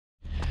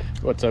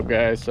What's up,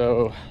 guys?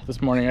 So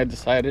this morning I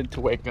decided to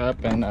wake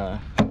up and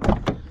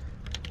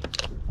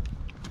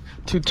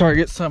to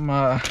target some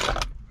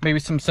maybe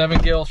some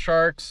 7-gill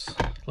sharks,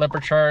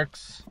 leopard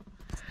sharks,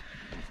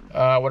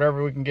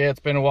 whatever we can get. It's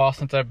been a while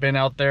since I've been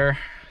out there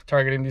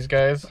targeting these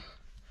guys.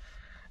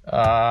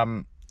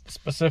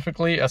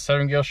 Specifically a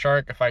 7-gill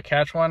shark. If I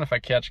catch one, if I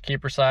catch a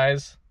keeper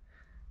size,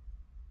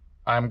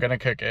 I'm gonna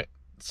cook it.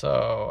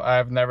 So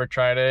I've never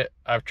tried it.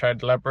 I've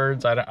tried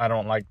leopards. I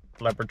don't like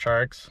leopard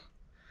sharks.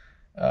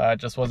 It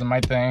just wasn't my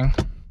thing.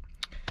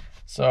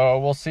 So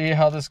we'll see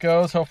how this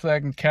goes. Hopefully I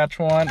can catch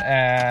one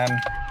and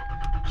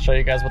show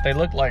you guys what they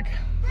look like.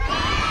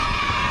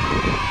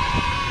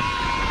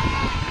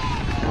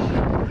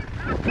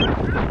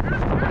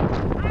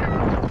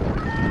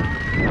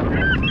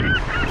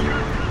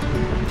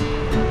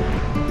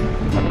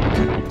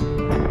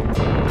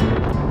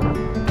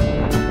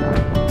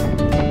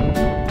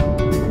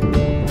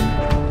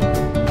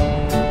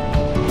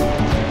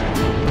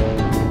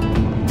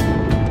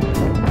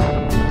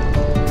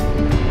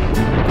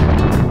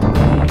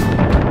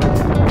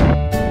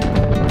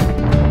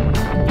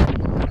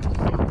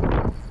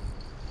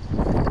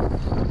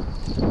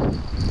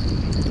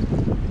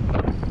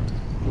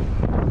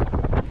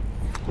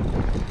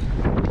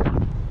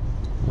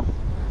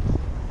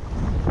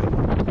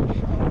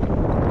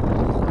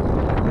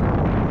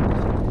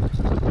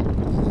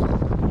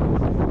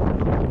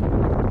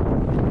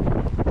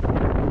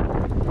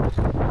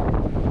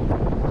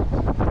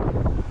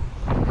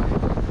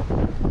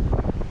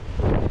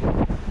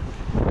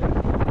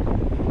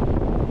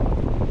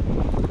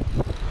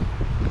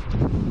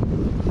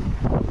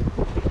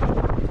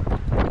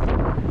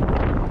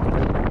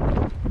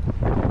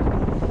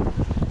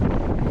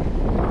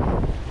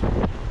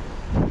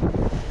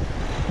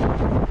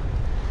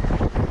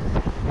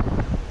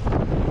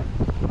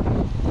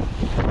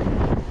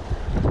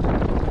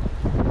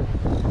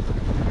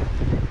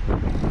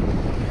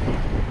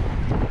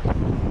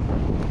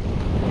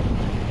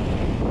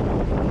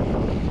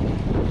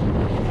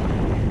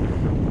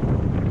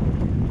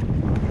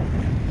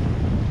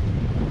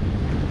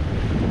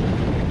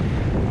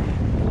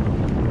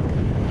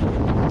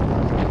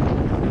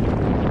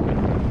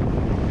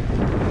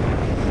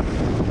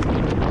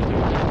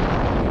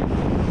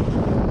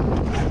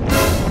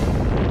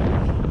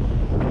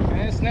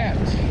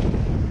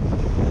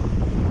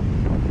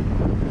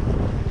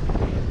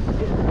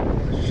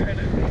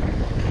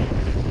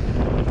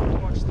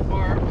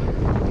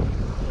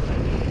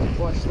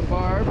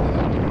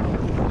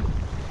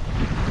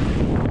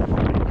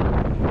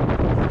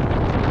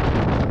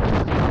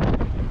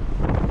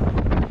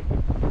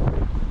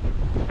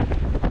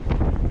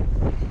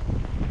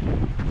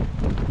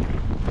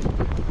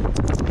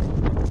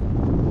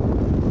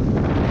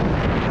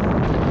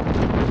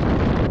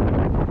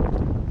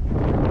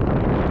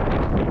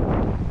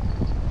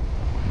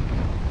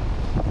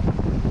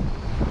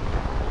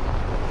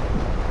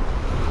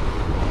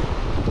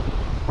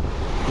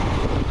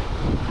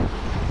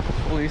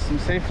 Release them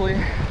safely.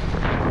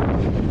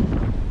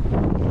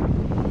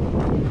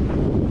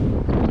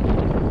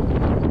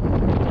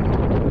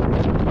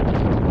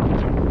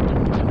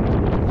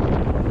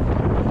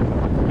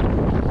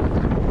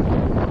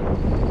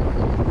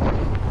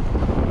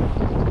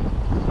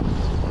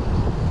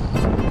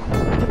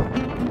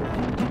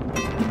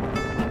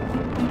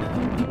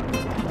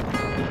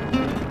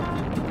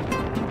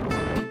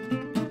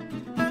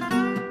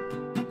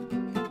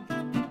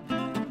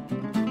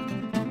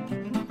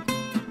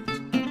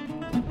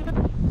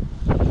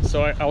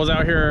 So I was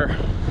out here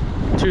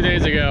 2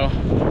 days ago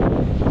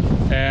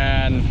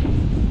and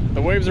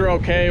the waves are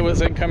okay. It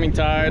was incoming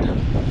tide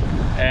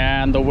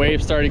and the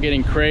waves started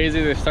getting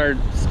crazy. They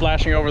started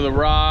splashing over the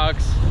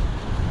rocks.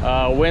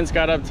 Winds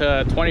got up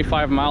to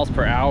 25 miles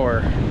per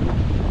hour.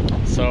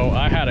 So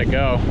I had to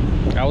go.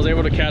 I was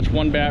able to catch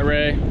one bat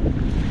ray,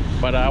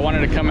 but I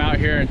wanted to come out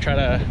here and try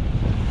to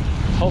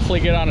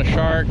hopefully get on a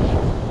shark.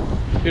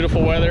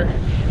 Beautiful weather,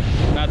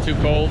 not too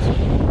cold.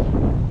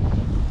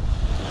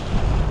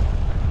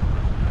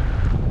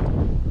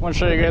 I want to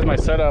show you guys my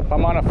setup.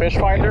 I'm on a fish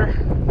finder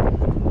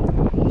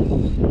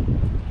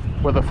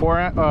with a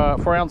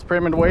 4 ounce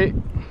pyramid weight.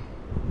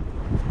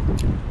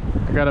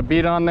 I got a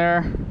bead on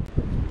there.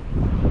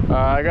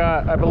 I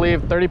got, I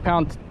believe,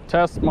 30-pound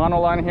test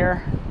monoline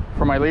here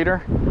for my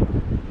leader.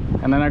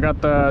 And then I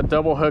got the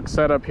double hook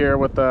set up here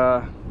with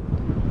the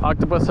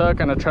octopus hook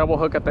and a treble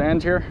hook at the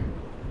end here.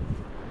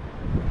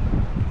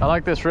 I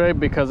like this rig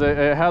because it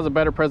has a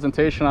better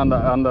presentation on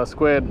the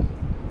squid.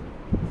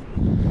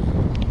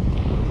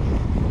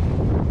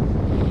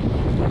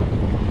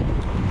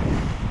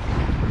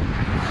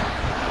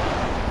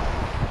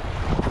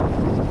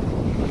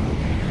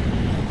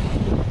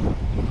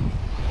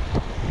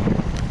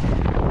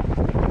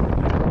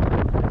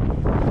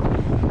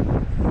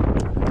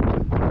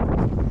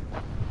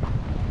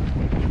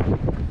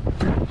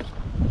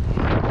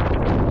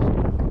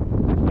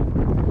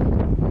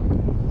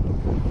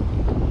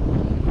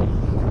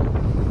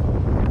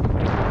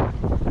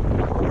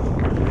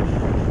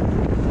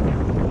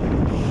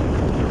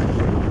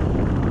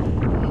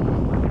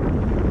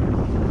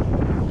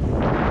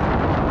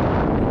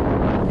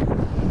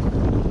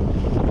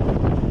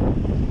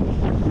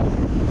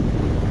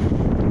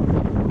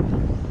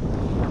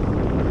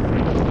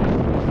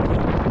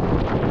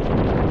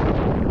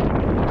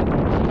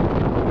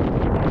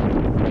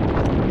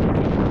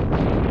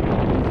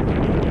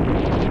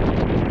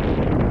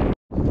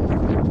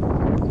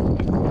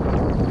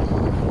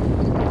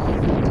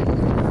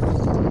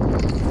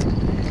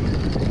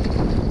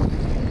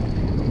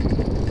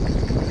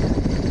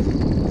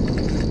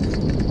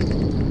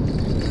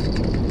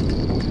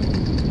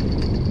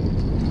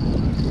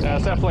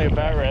 definitely a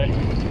bat ray.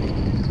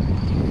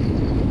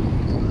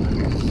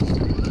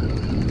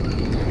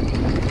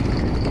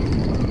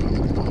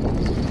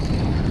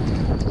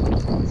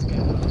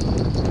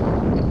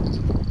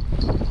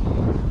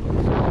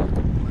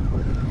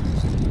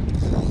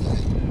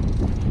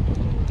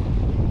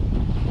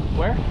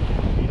 Where?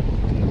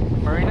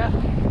 Marina?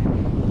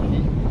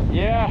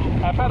 Yeah,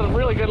 I've had a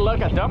really good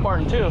look at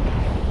Dumbarton too.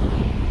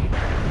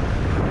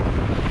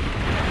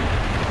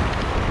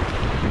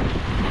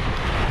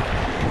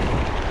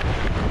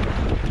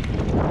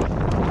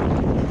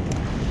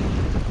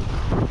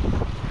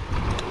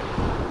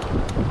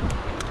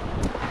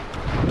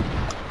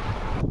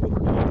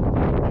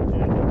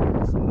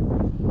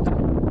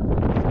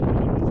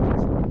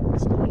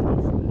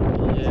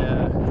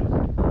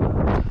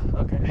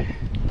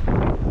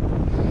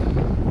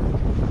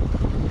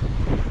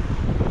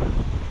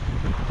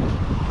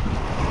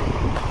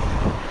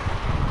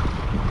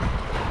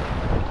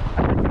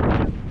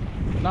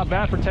 Not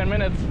bad for 10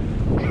 minutes.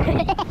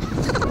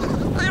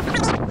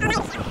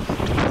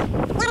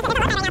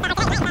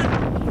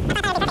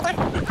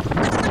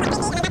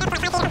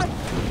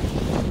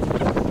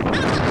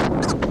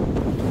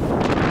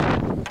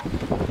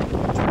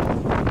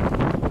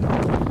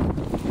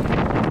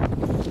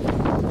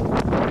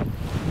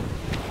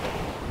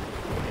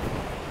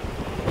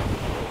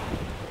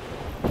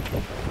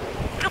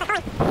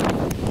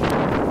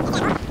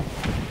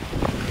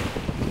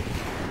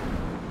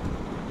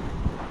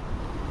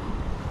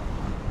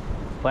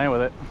 Playing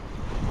with it.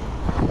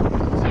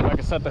 See if I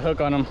can set the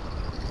hook on him.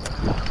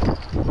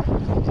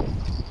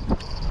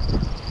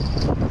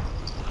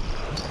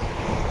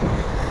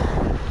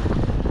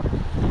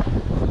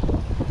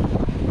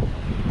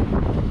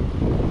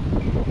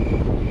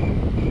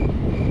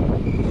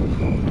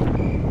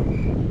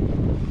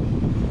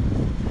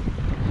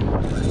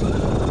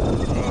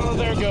 Oh,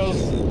 there it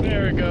goes.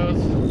 There it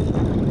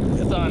goes.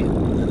 It's on.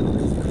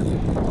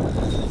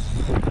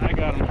 I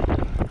got him.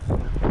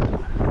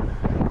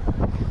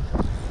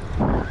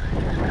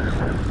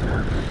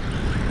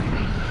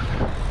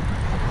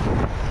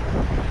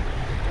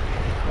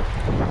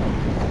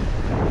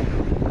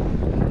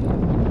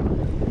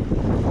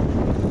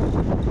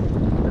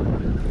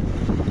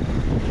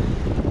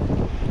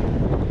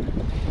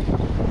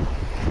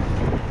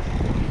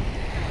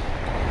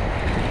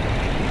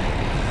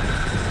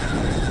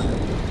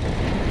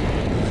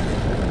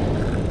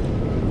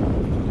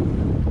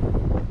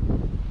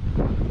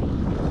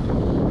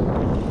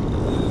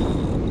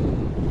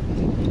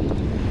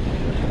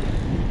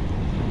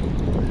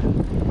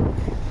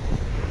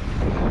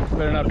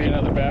 Better not be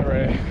another bat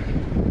ray.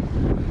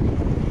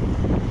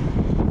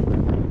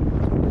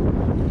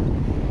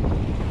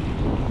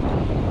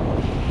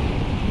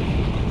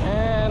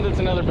 And it's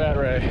another bat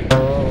ray.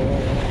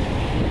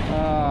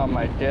 Oh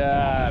my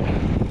God.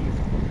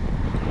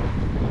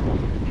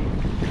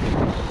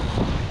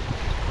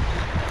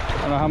 I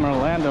don't know how I'm gonna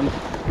land him.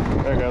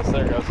 There it goes,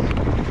 there it goes.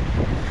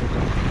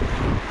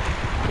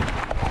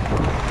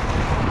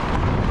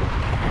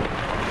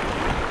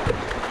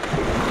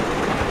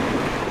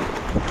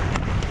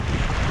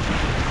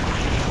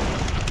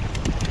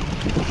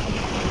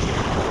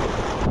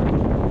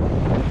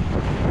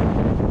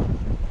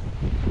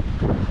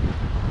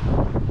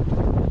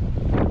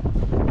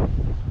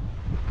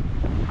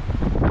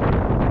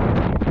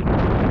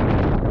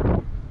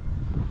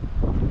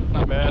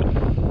 Not bad.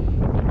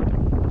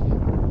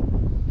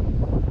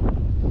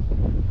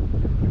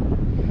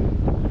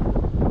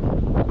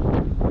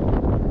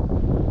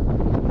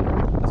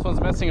 This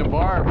one's missing a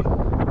barb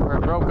where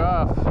it broke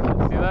off.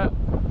 See that?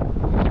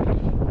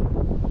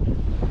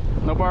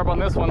 No barb on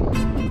this one.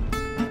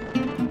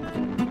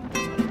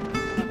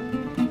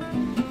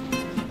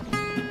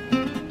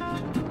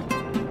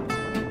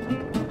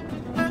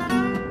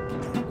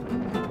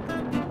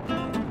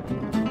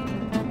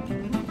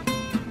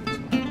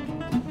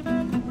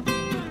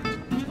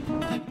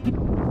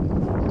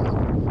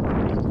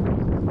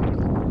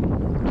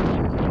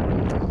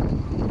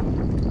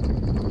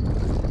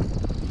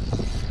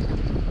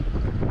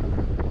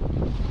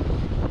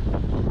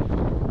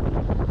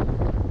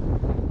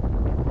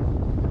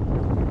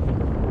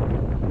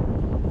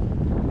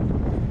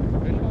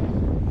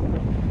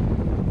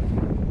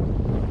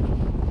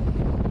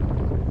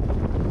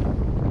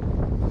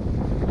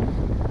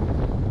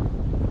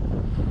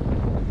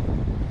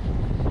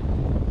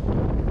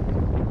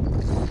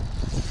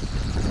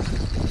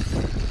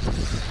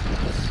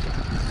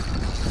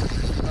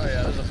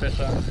 Fish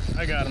on.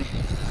 I got him.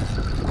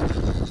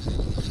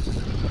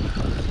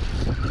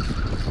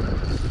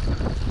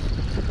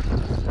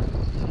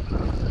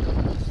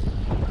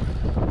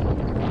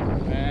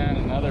 And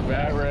another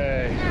bat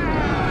ray.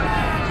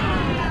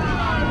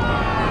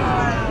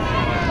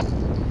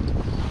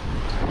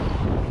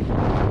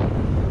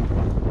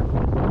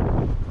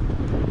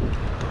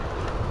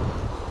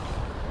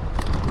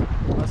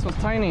 This one's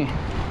tiny.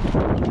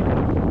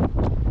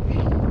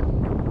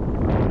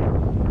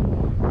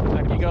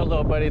 Go,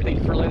 little buddy. Thank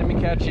you for letting me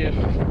catch you.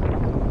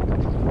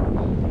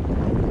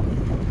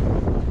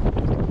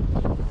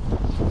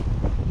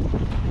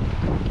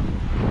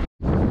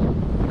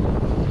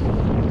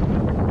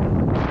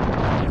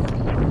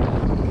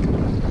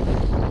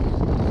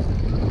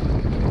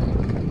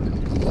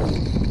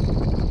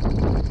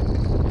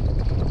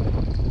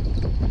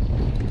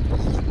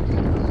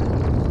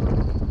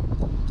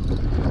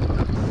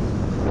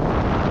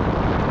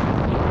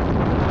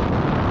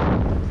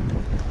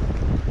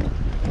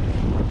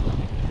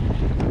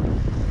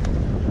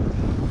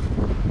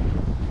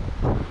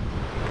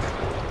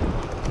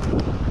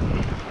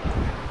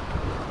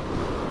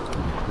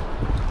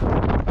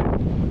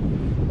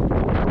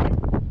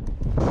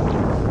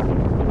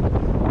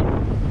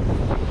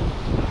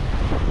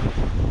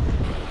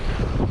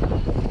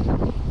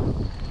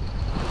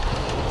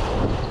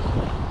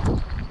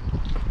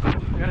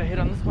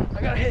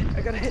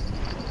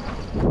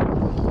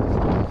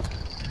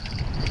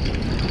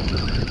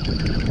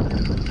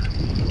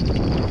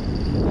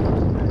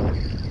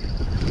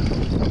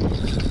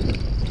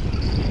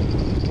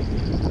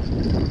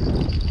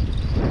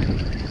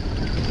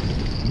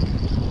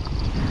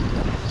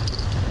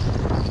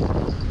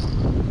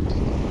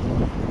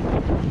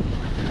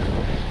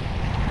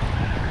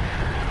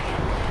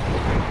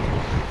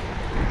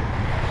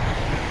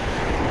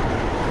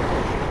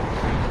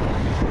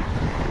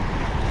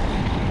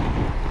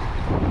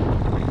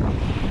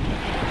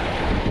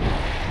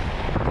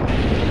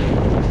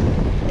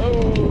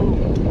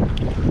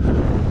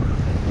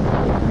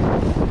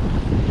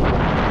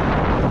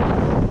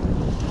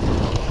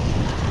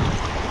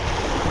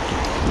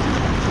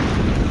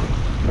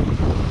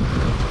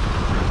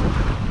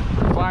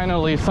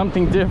 finally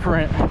something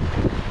different.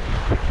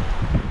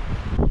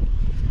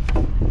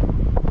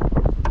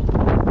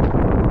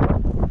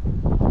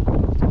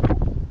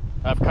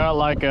 I've caught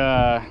like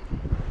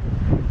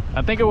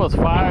I think it was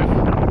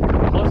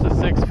 5, close to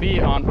 6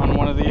 feet on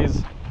one of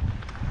these.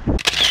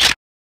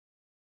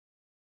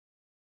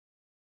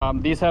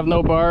 These have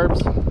no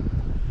barbs.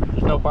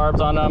 There's no barbs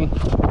on them,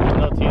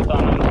 no teeth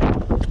on them.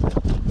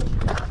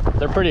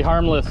 They're pretty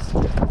harmless,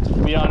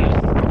 to be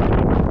honest.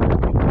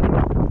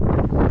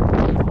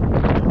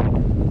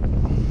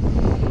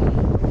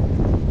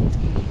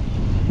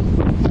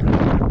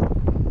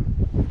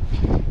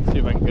 See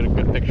if I can get a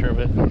good picture of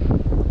it.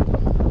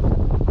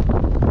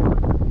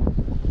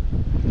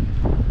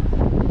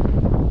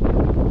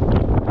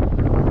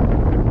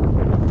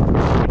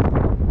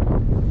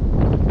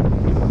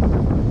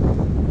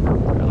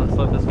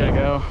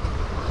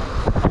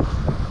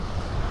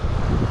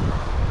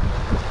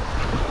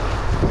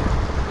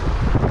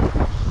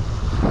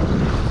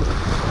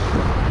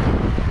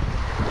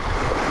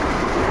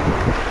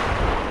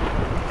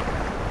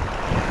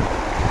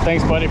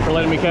 Thanks, buddy, for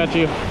letting me catch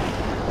you.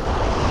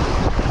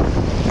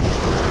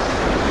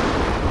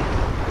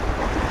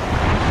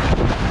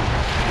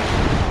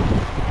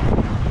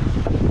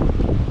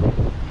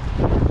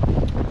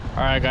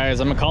 All right, guys,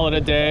 I'm gonna call it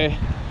a day.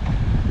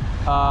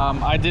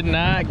 I did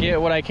not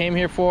get what I came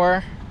here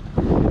for,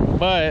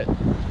 but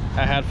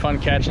I had fun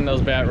catching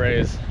those bat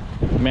rays.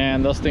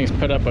 Man, those things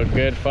put up a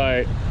good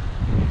fight.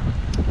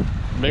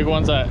 Big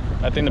ones, I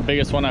think the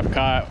biggest one I've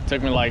caught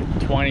took me like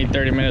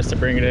 20-30 minutes to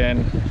bring it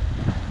in.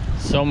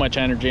 So much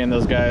energy in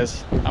those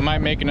guys. I might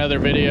make another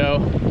video,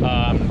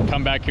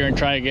 come back here and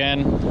try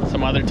again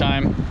some other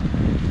time.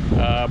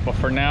 But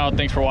for now,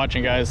 thanks for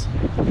watching, guys.